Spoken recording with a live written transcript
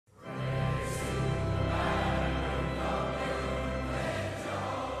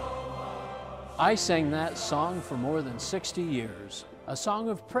I sang that song for more than 60 years, a song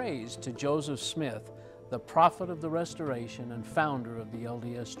of praise to Joseph Smith, the prophet of the Restoration and founder of the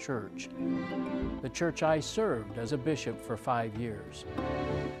LDS Church, the church I served as a bishop for 5 years.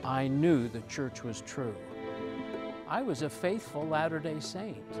 I knew the church was true. I was a faithful Latter-day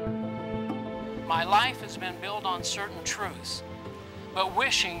Saint. My life has been built on certain truths, but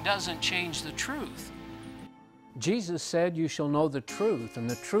wishing doesn't change the truth. Jesus said, "You shall know the truth, and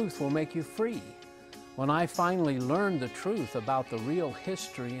the truth will make you free." When I finally learned the truth about the real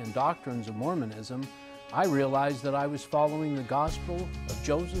history and doctrines of Mormonism, I realized that I was following the gospel of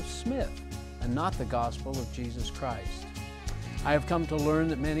Joseph Smith and not the gospel of Jesus Christ. I have come to learn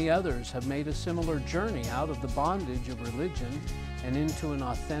that many others have made a similar journey out of the bondage of religion and into an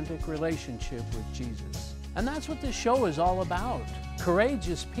authentic relationship with Jesus. And that's what this show is all about.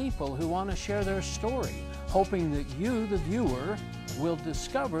 Courageous people who want to share their story, hoping that you, the viewer, will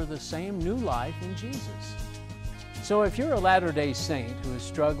discover the same new life in Jesus. So if you're a Latter-day Saint who is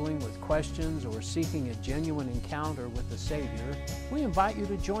struggling with questions or seeking a genuine encounter with the Savior, we invite you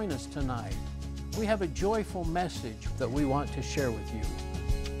to join us tonight. We have a joyful message that we want to share with you.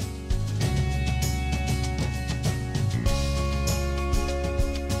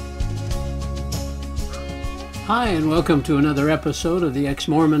 Hi, and welcome to another episode of the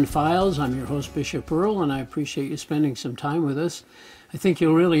Ex-Mormon Files. I'm your host, Bishop Earl, and I appreciate you spending some time with us. I think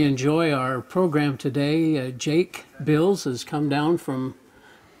you'll really enjoy our program today. Jake Bills has come down from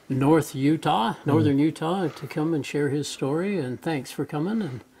northern Utah, to come and share his story, and thanks for coming.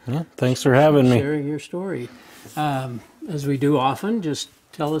 And yeah, thanks for having me. Sharing your story. As we do often, just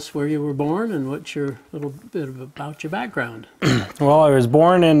tell us where you were born and what's your little bit about your background. Well, I was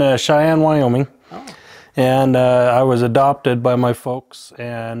born in Cheyenne, Wyoming. Oh. And I was adopted by my folks,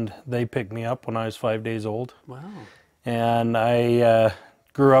 and they picked me up when I was 5 days old. Wow. And I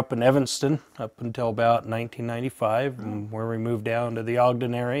grew up in Evanston up until about 1995, where we moved down to the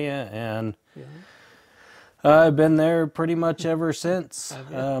Ogden area, and I've been there pretty much ever since.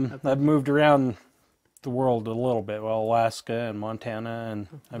 I've moved around the world a little bit, well, Alaska and Montana, and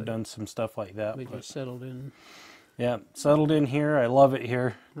I've done some stuff like that. We just settled in. Yeah, settled in here. I love it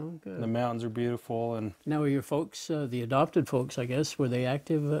here. Oh, good. The mountains are beautiful. And now, were your folks, the adopted folks, I guess, were they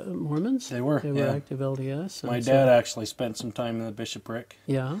active Mormons? They were. They were active LDS. My dad actually spent some time in the bishopric.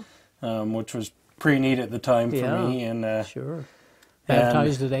 Yeah. Which was pretty neat at the time for me. And sure.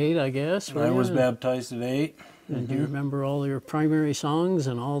 Baptized at 8, I guess. I was baptized at 8. And do you remember all your primary songs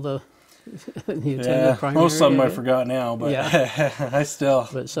and all the? You attended primary, most of them I forgot now, but I still.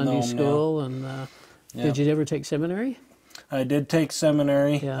 But Sunday school and. Did you ever take seminary? I did take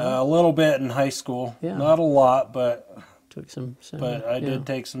seminary, a little bit in high school. Not a lot, but took some seminary. But I did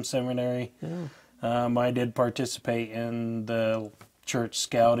take some seminary. I did participate in the church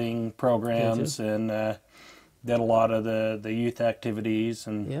scouting programs and did a lot of the youth activities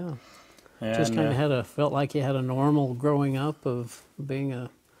and just kind of felt like you had a normal growing up of being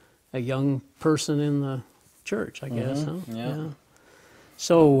a young person in the church, I guess. Huh? Yeah.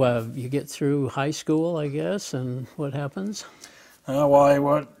 So you get through high school, I guess, and what happens? Well, I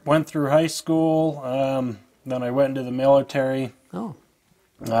went through high school, then I went into the military. Oh.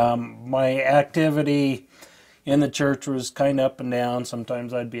 My activity in the church was kind of up and down.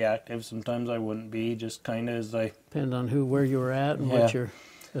 Sometimes I'd be active, sometimes I wouldn't be, just kind of as I... Depend on where you were at and what your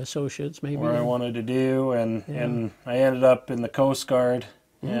associates maybe... What I wanted to do, and I ended up in the Coast Guard,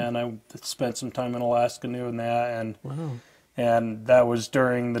 and I spent some time in Alaska doing that, and... Wow. And that was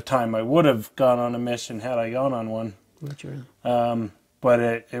during the time I would have gone on a mission had I gone on one. But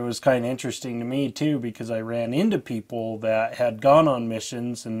it was kind of interesting to me too, because I ran into people that had gone on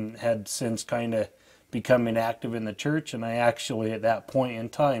missions and had since kind of become inactive in the church. And I actually at that point in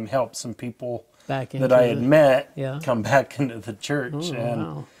time helped some people that I had met come back into the church.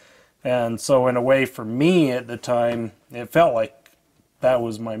 And so in a way for me at the time, it felt like that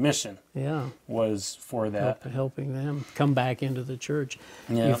was my mission. Was for that. Helping them come back into the church.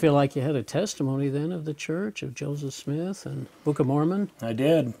 You feel like you had a testimony then of the church, of Joseph Smith and Book of Mormon? I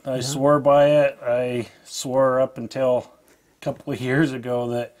did. I swore by it. I swore up until a couple of years ago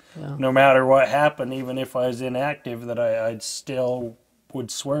that no matter what happened, even if I was inactive, that I'd still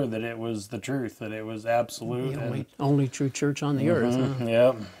would swear that it was the truth, that it was absolute. The only true church on the earth. Huh?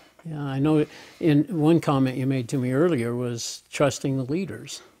 Yeah. Yeah, I know in one comment you made to me earlier was trusting the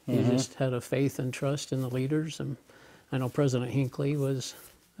leaders. You just had a faith and trust in the leaders. And I know President Hinckley was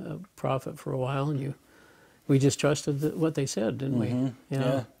a prophet for a while, and we just trusted what they said, didn't we?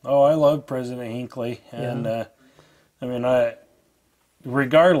 Yeah. Oh, I love President Hinckley. And I mean,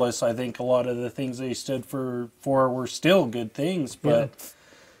 regardless, I think a lot of the things they stood for were still good things, but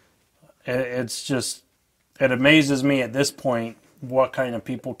it's just, it amazes me at this point what kind of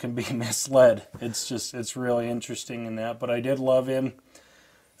people can be misled. It's really interesting in that. But I did love him.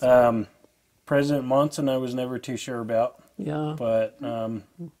 President Monson, I was never too sure about. Yeah. But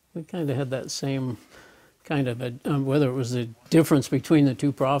we kind of had that same kind of whether it was the difference between the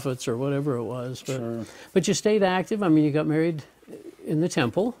two prophets or whatever it was. But, sure. But you stayed active. I mean, you got married in the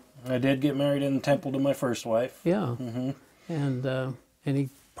temple. I did get married in the temple to my first wife. Yeah. Mm-hmm. And any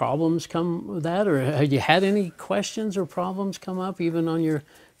problems come with that, or had you had any questions or problems come up even on your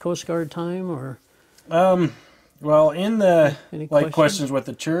Coast Guard time, or? Well, in the any questions with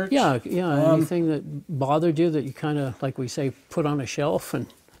the church. Yeah. Anything that bothered you that you kind of, like we say, put on a shelf? And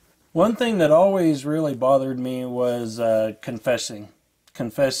one thing that always really bothered me was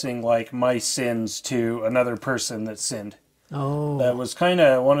confessing like my sins to another person that sinned. Oh. That was kind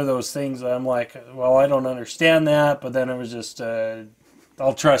of one of those things that I'm like, well, I don't understand that, but then it was just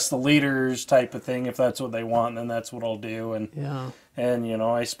I'll trust the leaders type of thing. If that's what they want, then that's what I'll do. And yeah. And, you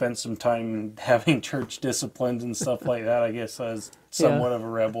know, I spent some time having church disciplines and stuff like that. I guess I was somewhat of a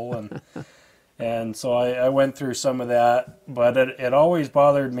rebel. And so I went through some of that. But it always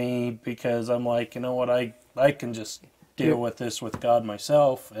bothered me because I'm like, you know what, I can just deal with this with God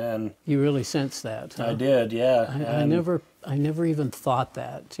myself. And you really sensed that, huh? I did, yeah. I never even thought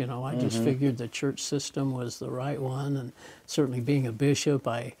that, you know. I just figured the church system was the right one. And certainly being a bishop,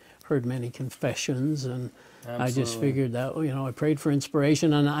 I heard many confessions, and absolutely. I just figured that, you know, I prayed for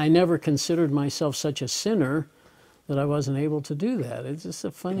inspiration, and I never considered myself such a sinner that I wasn't able to do that. It's just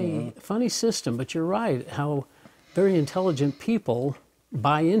a funny system, but you're right, how very intelligent people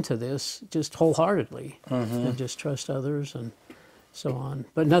buy into this just wholeheartedly and just trust others and so on.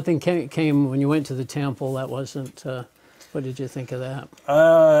 But nothing came when you went to the temple. That wasn't, what did you think of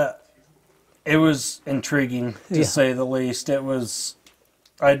that? It was intriguing, to say the least. It was,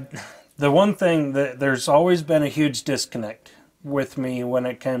 the one thing that there's always been a huge disconnect with me when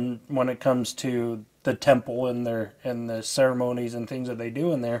it comes to the temple and the ceremonies and things that they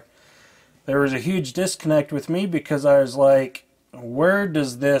do in there. There was a huge disconnect with me because I was like, where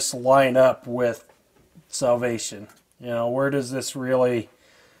does this line up with salvation? You know, where does this really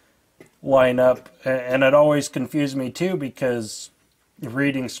line up? And it always confused me too, because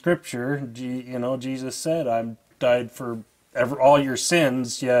reading scripture, you know, Jesus said, I died for all your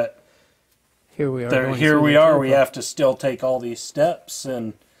sins, yet here we are. We have to still take all these steps,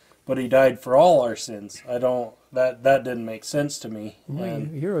 but he died for all our sins. That didn't make sense to me. Well,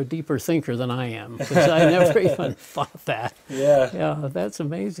 you're a deeper thinker than I am, because I never even thought that. Yeah, that's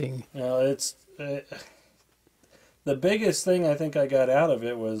amazing. You know, it's the biggest thing I think I got out of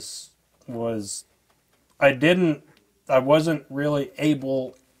it was I wasn't really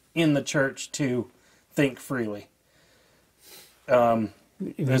able in the church to think freely. You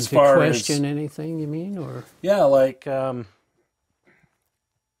mean as to far question as anything, you mean, or? Yeah, like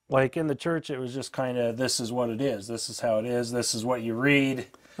in the church, it was just kind of, this is what it is. This is how it is. This is what you read.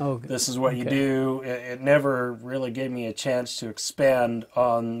 Oh, this is what you do. It never really gave me a chance to expand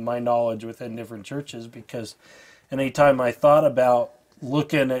on my knowledge within different churches, because anytime I thought about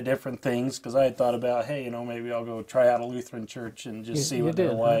looking at different things, because I had thought about, hey, you know, maybe I'll go try out a Lutheran church and just see what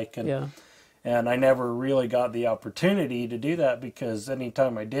they're like. And I never really got the opportunity to do that, because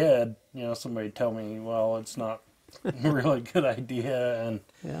anytime I did, you know, somebody would tell me, well, it's not a really good idea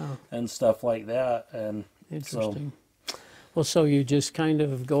and stuff like that. And interesting. Well, so you just kind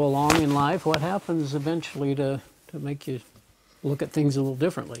of go along in life. What happens eventually to make you look at things a little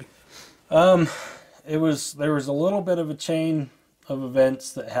differently? There was a little bit of a chain of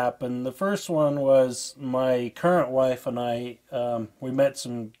events that happened. The first one was my current wife and I, we met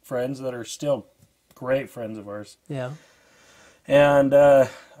some friends that are still great friends of ours. Yeah. And our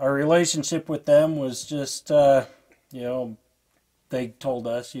relationship with them was just, you know, they told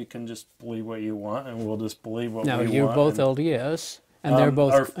us, you can just believe what you want, and we'll just believe what we want. Now, you're both LDS, and they're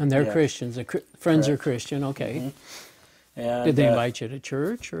both, they're Christians. Friends are Christian, okay. And, did they invite you to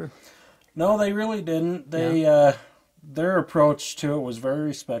church, or? No, they really didn't. They, their approach to it was very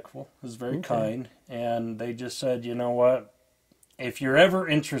respectful. It was very kind. And they just said, you know what, if you're ever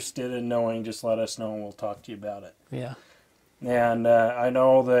interested in knowing, just let us know and we'll talk to you about it. Yeah. And I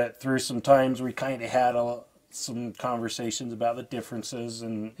know that through some times we kind of had some conversations about the differences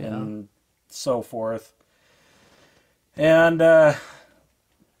and so forth. And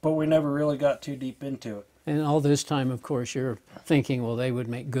but we never really got too deep into it. And all this time, of course, you're thinking, well, they would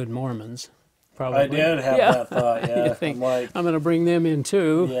make good Mormons. Probably. I did have that thought, yeah. You think, I'm going to bring them in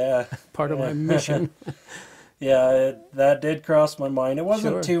too. Yeah. Part of my mission. That did cross my mind. It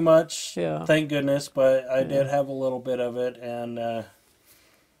wasn't too much, thank goodness, but I did have a little bit of it. And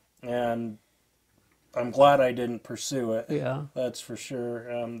and I'm glad I didn't pursue it. Yeah. That's for sure.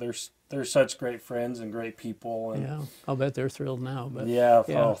 They're such great friends and great people. And Yeah, I'll bet they're thrilled now. But yeah,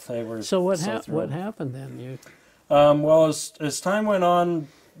 oh, they were. So what so what happened then? Well, as time went on,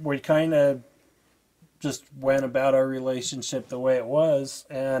 we kind of just went about our relationship the way it was,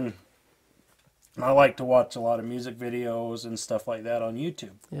 and I like to watch a lot of music videos and stuff like that on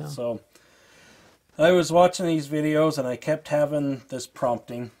YouTube. Yeah. So I was watching these videos, and I kept having this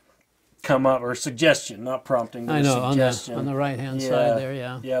prompting come up, or suggestion, not prompting, but I know, suggestion. on the right-hand side there,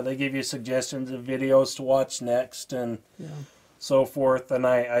 yeah. Yeah, they give you suggestions of videos to watch next and Yeah. so forth. And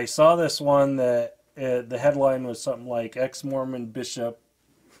I saw this one that the headline was something like Ex-Mormon Bishop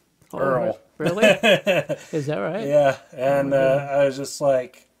Earl. Really? Is that right? Yeah, and I was just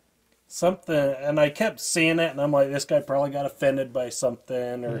like, something, and I kept seeing it, and I'm like, this guy probably got offended by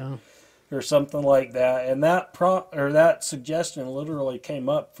something, or something like that. And that suggestion literally came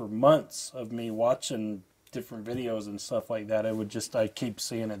up for months of me watching different videos and stuff like that. I keep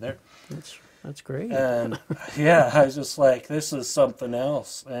seeing it there. That's great. And yeah, I was just like, this is something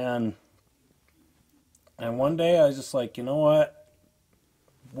else. And one day I was just like, you know what?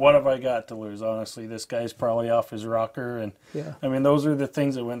 What have I got to lose? Honestly, this guy's probably off his rocker. And yeah. I mean, those are the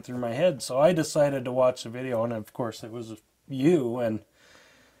things that went through my head. So I decided to watch the video, and of course it was you, and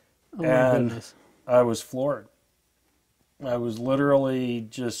Oh, my goodness. I was floored. I was literally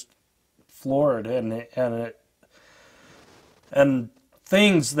just floored, and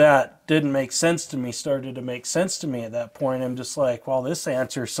things that didn't make sense to me started to make sense to me at that point. I'm just like, well, this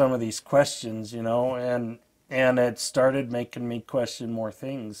answers some of these questions, and it started making me question more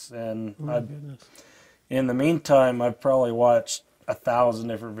things. And oh, my goodness. In the meantime, I've probably watched 1,000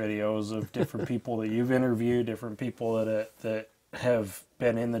 different videos of different people that you've interviewed, different people that have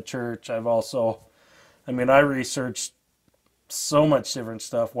been in the church. I've also, I researched so much different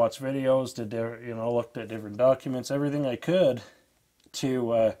stuff, watched videos, looked at different documents, everything I could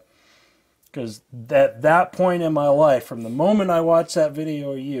to, because that point in my life, from the moment I watched that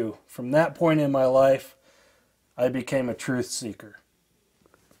video of you, from that point in my life, I became a truth seeker.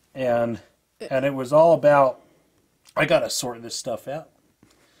 And it was all about, I got to sort this stuff out.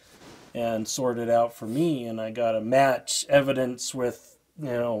 And sort it out for me, and I got to match evidence with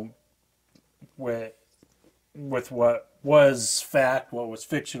what was fact, what was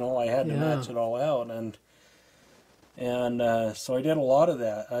fictional. I had to match it all out, and so I did a lot of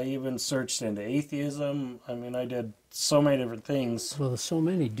that. I even searched into atheism. I did so many different things. Well, so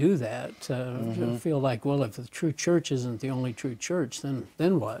many do that. Feel like, well, if the true church isn't the only true church, then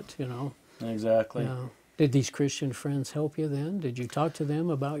what? Exactly. Did these Christian friends help you then? Did you talk to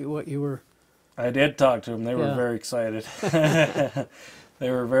them about what you were? I did talk to them. They were very excited. They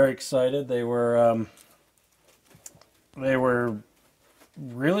were very excited. They were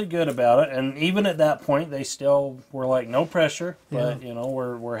really good about it. And even at that point, they still were like, no pressure, but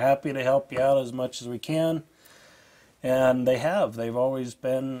we're happy to help you out as much as we can. And they've always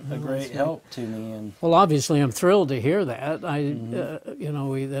been a great help to me. And well, obviously, I'm thrilled to hear that.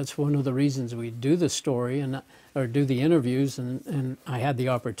 That's one of the reasons we do the story or do the interviews. And I had the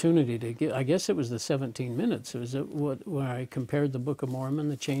opportunity to get. I guess it was the 17 minutes. Was it where I compared the Book of Mormon,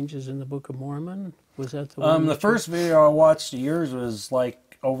 the changes in the Book of Mormon? Was that the one? The first video I watched of yours was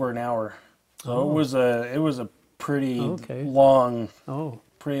like over an hour, so it was a pretty long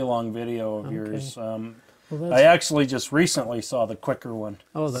video of yours. Well, I actually just recently saw the quicker one.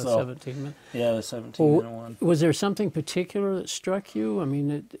 Oh, the 17 minute. Yeah, the 17-minute one. Was there something particular that struck you?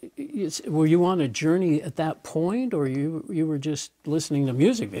 Were you on a journey at that point, or you were just listening to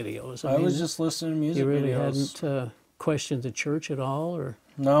music videos? I was just listening to music videos. You really hadn't questioned the church at all, or?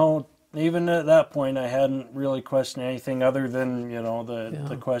 No, even at that point, I hadn't really questioned anything other than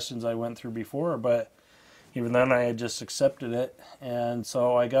the questions I went through before. But even then, I had just accepted it, and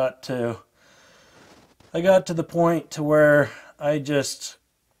so I got to the point to where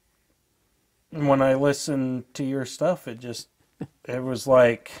when I listened to your stuff, it was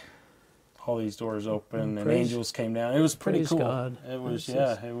like all these doors open and angels came down. It was pretty cool. God. It was,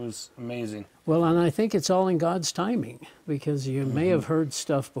 it was amazing. Well, and I think it's all in God's timing, because you may have heard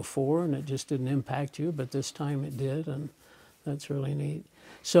stuff before and it just didn't impact you, but this time it did, and that's really neat.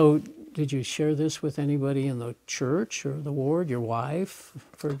 So did you share this with anybody in the church or the ward, your wife,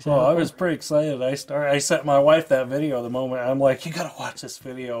 for example? Well, I was pretty excited. I sent my wife that video the moment. I'm like, you got to watch this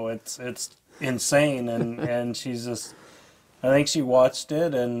video. It's insane. And she's just, I think she watched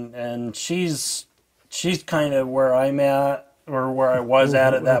it, and she's kind of where I'm at, or where I was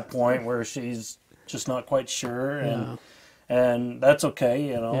at that point, where she's just not quite sure. And that's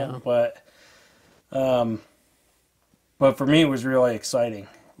okay, But for me, it was really exciting,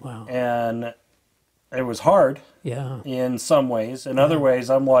 Wow. And it was hard. Yeah. In some ways. In other ways,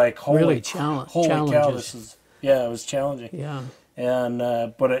 I'm like, holy cow, this is, it was challenging. Yeah. And,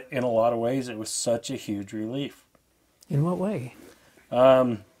 but in a lot of ways, it was such a huge relief. In what way?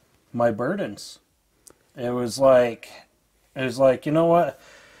 My burdens. It was like, you know what?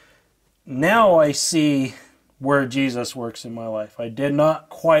 Now I see where Jesus works in my life. I did not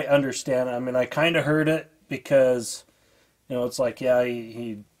quite understand it. I mean, I kind of heard it because, you know, it's like, yeah,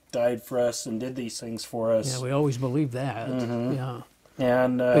 he died for us and did these things for us. Yeah, we always believed that. Mm-hmm. Yeah.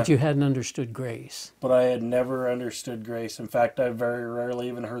 And but you hadn't understood grace. But I had never understood grace. In fact, I very rarely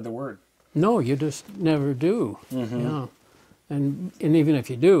even heard the word. No, you just never do. Mm-hmm. Yeah. And even if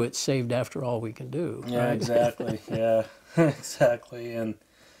you do, it's saved after all we can do. Yeah, right? Exactly. Yeah, exactly.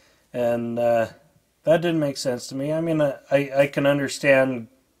 And that didn't make sense to me. I mean, I can understand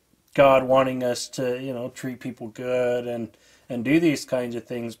God wanting us to, you know, treat people good and do these kinds of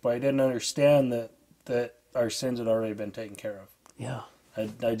things, but I didn't understand that our sins had already been taken care of. Yeah.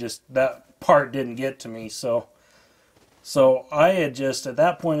 I just, that part didn't get to me. So I had just, at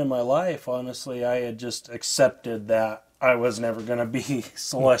that point in my life, honestly, I had just accepted that I was never going to be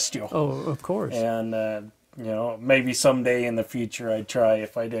celestial. Oh, of course. And, you know, maybe someday in the future I'd try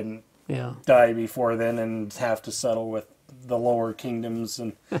if I didn't die before then and have to settle with the lower kingdoms.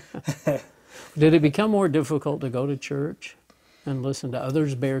 And Did it become more difficult to go to church and listen to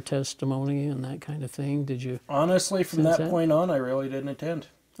others bear testimony and that kind of thing? Did you? Honestly, from that point on, I really didn't attend.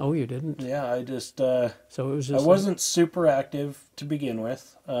 Oh, you didn't? Yeah, I just... so it was just... I wasn't super active to begin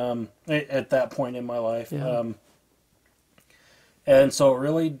with at that point in my life. Yeah. And so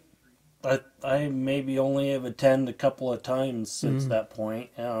really, I maybe only have attended a couple of times since that point.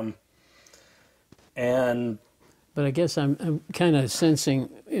 But I guess I'm kind of sensing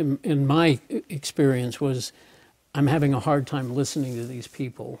in my experience was I'm having a hard time listening to these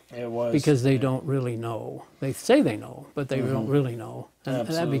people. It was. Because they don't really know. They say they know, but they don't really know. And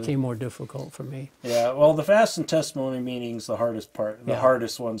that became more difficult for me. Yeah, well, the fast and testimony meeting's the hardest part, the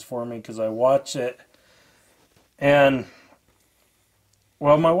hardest ones for me, because I watch it. And,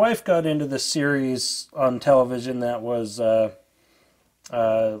 well, my wife got into this series on television that was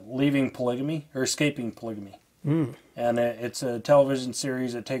Leaving Polygamy, or Escaping Polygamy. And it's a television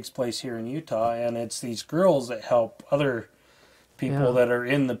series that takes place here in Utah, and it's these girls that help other people that are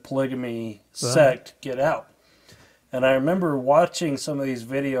in the polygamy sect get out. And I remember watching some of these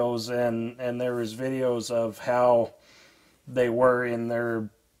videos, and there was videos of how they were in their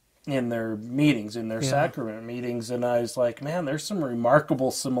meetings, in their sacrament meetings, and I was like, man, there's some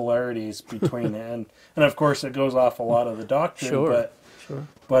remarkable similarities between it. And of course it goes off a lot of the doctrine,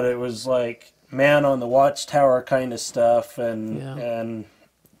 but it was like man on the watchtower kind of stuff, and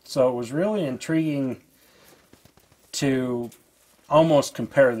so it was really intriguing to almost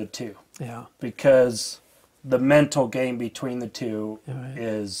compare the two. Yeah. Because the mental game between the two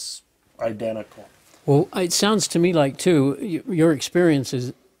is identical. Well, it sounds to me like, too, your experience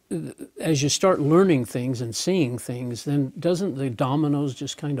is, as you start learning things and seeing things, then doesn't the dominoes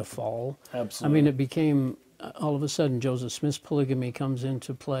just kind of fall? Absolutely. I mean, it became, all of a sudden, Joseph Smith's polygamy comes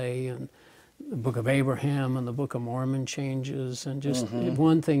into play, and the Book of Abraham and the Book of Mormon changes, and just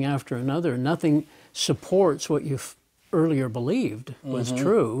one thing after another. Nothing supports what you earlier believed was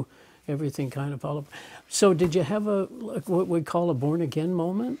true. Everything kind of followed. So did you have what we call a born-again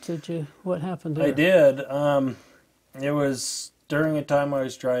moment? What happened there? I did. It was during a time I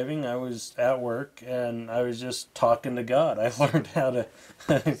was driving. I was at work, and I was just talking to God. I learned how to,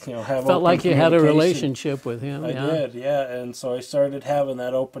 have Felt like you had a relationship with Him. I did, yeah. And so I started having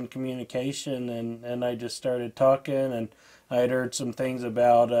that open communication, and I just started talking, and I had heard some things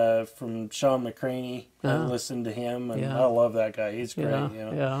about from Sean McCraney. I listened to him, and I love that guy. He's great,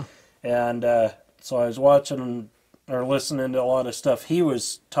 And so I was watching or listening to a lot of stuff. He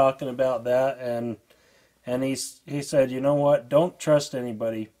was talking about that, and he said, you know what? Don't trust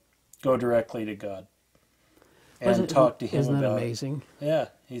anybody. Go directly to God and talk to Him about it. Isn't that amazing? Yeah.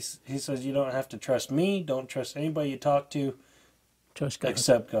 He says you don't have to trust me. Don't trust anybody you talk to. Trust God.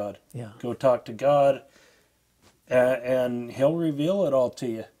 Except God. Yeah. Go talk to God, and He'll reveal it all to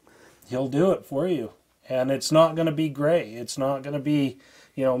you. He'll do it for you. And it's not going to be gray. It's not going to be,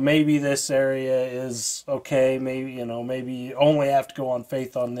 maybe this area is okay. Maybe, maybe you only have to go on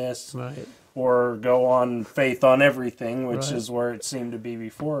faith on this. Right. Or go on faith on everything, which is where it seemed to be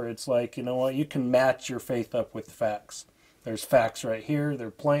before. It's like, you know what? You can match your faith up with facts. There's facts right here.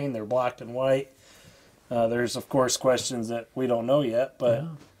 They're plain. They're black and white. There's, of course, questions that we don't know yet. But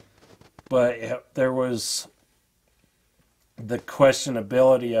there was the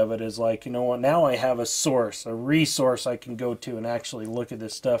questionability of it is like, you know what, now I have a source, a resource I can go to and actually look at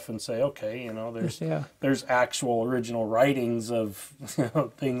this stuff and say, okay, you know, there's actual original writings of, you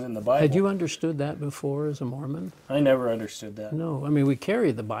know, things in the Bible. Had you understood that before as a Mormon? I never understood that. No, I mean, we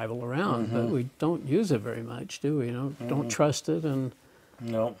carry the Bible around, but we don't use it very much, do we? You know, don't trust it, and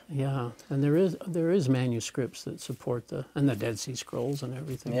no. Yeah, and there is manuscripts that support the Dead Sea Scrolls and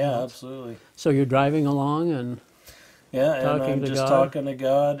everything. Yeah, else. Absolutely. So you're driving along and and I'm just talking to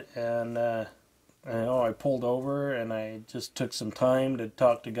God, and I pulled over and I just took some time to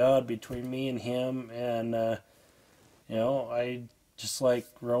talk to God between me and Him, and I just like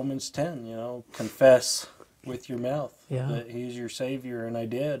Romans 10, confess with your mouth that He's your Savior, and I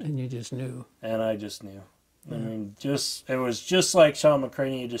did. And you just knew. And I just knew. I mean, it was just like Sean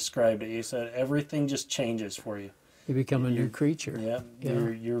McCraney described it. He said everything just changes for you. You become a new creature. Yeah.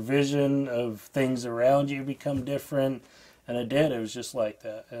 Your vision of things around you become different, and it did. It was just like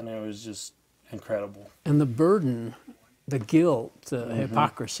that, and it was just incredible. And the burden, the guilt, the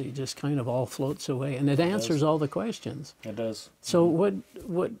hypocrisy just kind of all floats away, and it answers all the questions. It does. So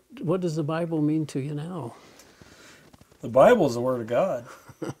what does the Bible mean to you now? The Bible is the Word of God.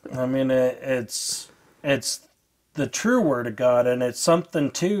 I mean, it's the true Word of God, and it's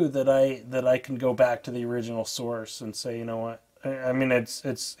something too that I can go back to the original source and say, you know what? I mean,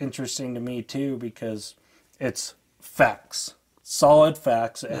 it's interesting to me too, because it's facts, solid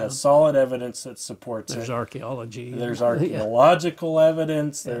facts. It has solid evidence that supports There's it. archaeology. There's archaeological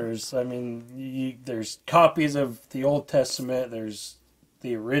evidence. There's there's copies of the Old Testament. There's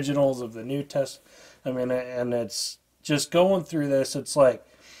the originals of the New Testament. I mean, and it's just going through this. It's like.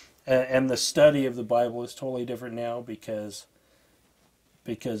 And the study of the Bible is totally different now because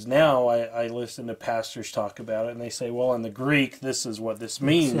now I listen to pastors talk about it, and they say, well, in the Greek, this is what this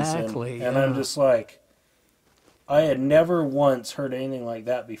means. Exactly. And I'm just like, I had never once heard anything like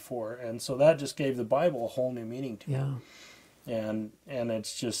that before. And so that just gave the Bible a whole new meaning to me. And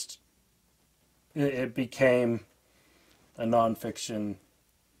it's just, it became a nonfiction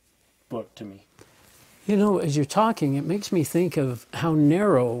book to me. You know, as you're talking, it makes me think of how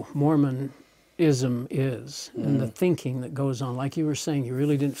narrow Mormonism is and the thinking that goes on. Like you were saying, you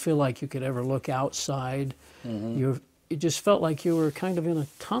really didn't feel like you could ever look outside. It just felt like you were kind of in a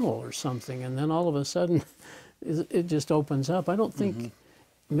tunnel or something, and then all of a sudden it just opens up. I don't think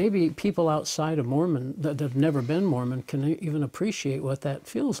maybe people outside of Mormon that have never been Mormon can even appreciate what that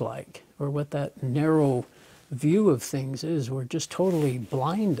feels like, or what that narrow view of things is. We're just totally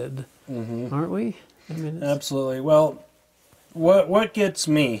blinded, aren't we? I mean, absolutely. Well, what gets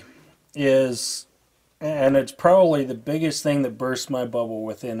me is, and it's probably the biggest thing that bursts my bubble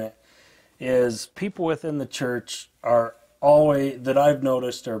within it, is people within the church are always, that I've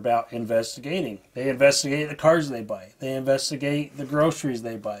noticed, are about investigating. They investigate the cars they buy. They investigate the groceries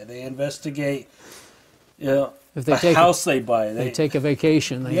they buy. They investigate, if the house they buy. They take a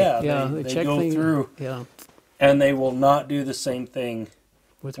vacation. They check go through. Yeah. And they will not do the same thing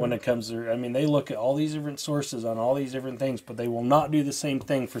when it comes to, I mean, they look at all these different sources on all these different things, but they will not do the same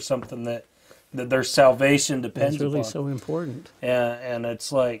thing for something that their salvation depends upon. It's really so important. And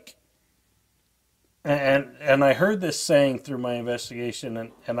it's like, and I heard this saying through my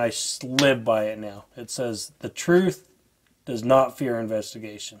investigation, and I live by it now. It says, the truth does not fear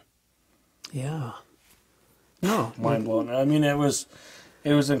investigation. Yeah. No. Mind blowing. I mean, it was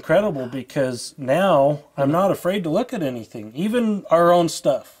incredible, because now I'm not afraid to look at anything, even our own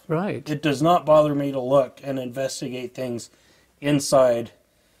stuff. Right. It does not bother me to look and investigate things inside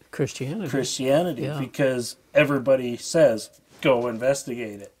Christianity, because everybody says, go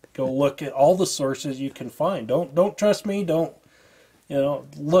investigate it. Go look at all the sources you can find. Don't trust me. Don't,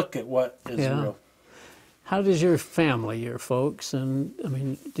 look at what is real. How does your family, your folks, and I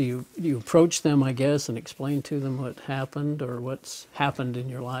mean, do you approach them, I guess, and explain to them what happened or what's happened in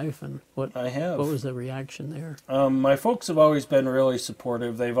your life, and what was the reaction there? My folks have always been really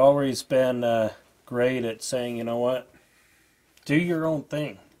supportive. They've always been great at saying, you know what, do your own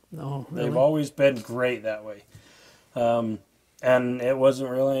thing. No, really? They've always been great that way. And it wasn't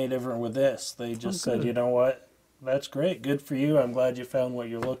really any different with this. They just said, you know what, that's great, good for you. I'm glad you found what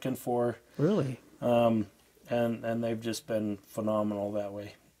you're looking for. Really? And they've just been phenomenal that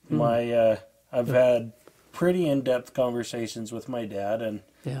way. I've had pretty in-depth conversations with my dad, and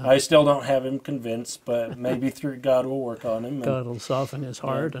I still don't have him convinced, but maybe through God will work on him. God will soften his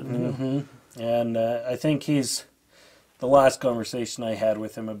heart. And I think the last conversation I had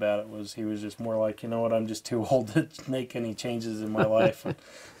with him about it was, he was just more like, you know what, I'm just too old to make any changes in my life. And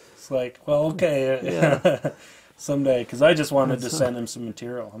it's like, well, okay, someday, because I just wanted to send him some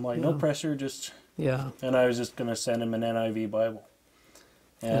material. I'm like, no pressure, just... Yeah. And I was just going to send him an NIV Bible.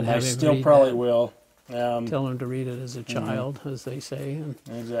 And I have him still read probably that. will. Tell him to read it as a child, as they say. And,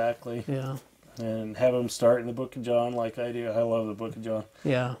 exactly. yeah. And have him start in the book of John like I do. I love the book of John.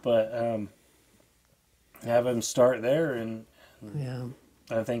 Yeah. But have him start there, and yeah.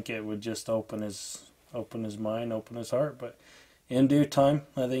 I think it would just open his mind, open his heart. But in due time,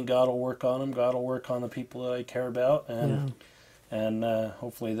 I think God will work on him. God will work on the people that I care about, and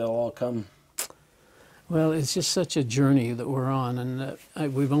hopefully they'll all come. Well, it's just such a journey that we're on,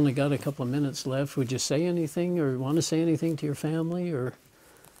 and we've only got a couple of minutes left. Would you say anything, or want to say anything to your family, or?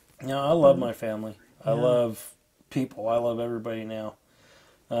 Yeah, I love my family. I love people. I love everybody now.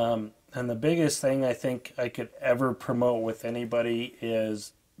 And the biggest thing I think I could ever promote with anybody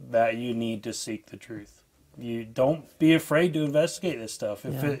is that you need to seek the truth. You don't be afraid to investigate this stuff.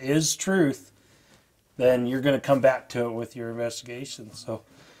 If it is truth, then you're going to come back to it with your investigation. So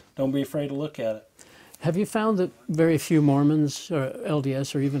don't be afraid to look at it. Have you found that very few Mormons or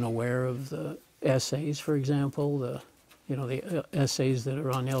LDS are even aware of the essays, for example, the essays that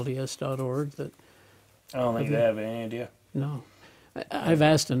are on LDS.org? That I don't think they have any idea. No. I've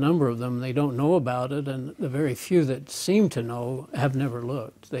asked a number of them. They don't know about it, and the very few that seem to know have never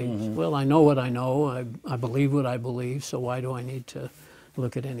looked. They, well, I know what I know. I believe what I believe, so why do I need to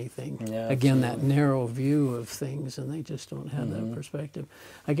look at anything? Yeah, again, that narrow view of things, and they just don't have that perspective.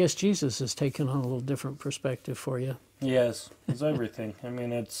 I guess Jesus has taken on a little different perspective for you. Yes, it's everything. I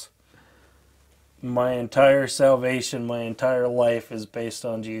mean, it's my entire salvation, my entire life is based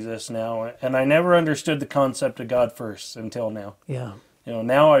on Jesus now. And I never understood the concept of God first until now. Yeah.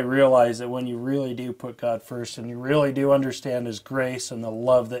 Now I realize that when you really do put God first and you really do understand His grace and the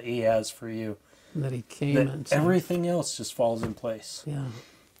love that He has for you, that He came that everything else just falls in place. Yeah.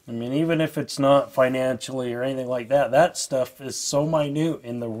 I mean, even if it's not financially or anything like that, that stuff is so minute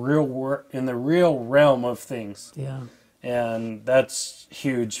in the real realm of things. Yeah. And that's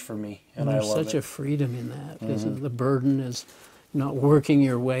huge for me, and I love it. There's such a freedom in that, because the burden is not working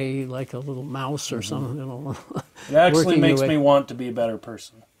your way like a little mouse or something. It actually makes me want to be a better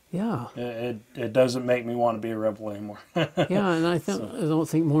person. Yeah. It doesn't make me want to be a rebel anymore. Yeah, and I don't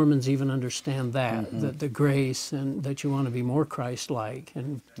think Mormons even understand that, that the grace, and that you want to be more Christ-like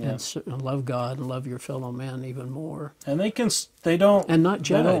and love God and love your fellow men even more. And they don't and not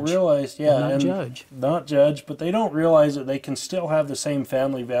judge. They don't realize, not judge, but they don't realize that they can still have the same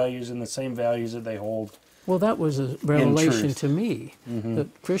family values and the same values that they hold. Well, that was a revelation to me, that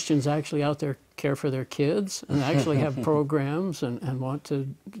Christians actually out there care for their kids and actually have programs and want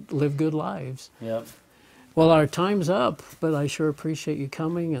to live good lives. Yep. Well, our time's up, but I sure appreciate you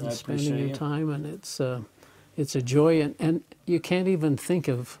coming and spending your time, and it's a joy, and you can't even think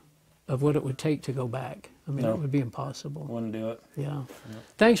of what it would take to go back. I mean, it would be impossible. Wouldn't do it. Yeah.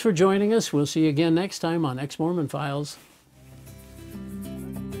 Thanks for joining us. We'll see you again next time on Ex-Mormon Files.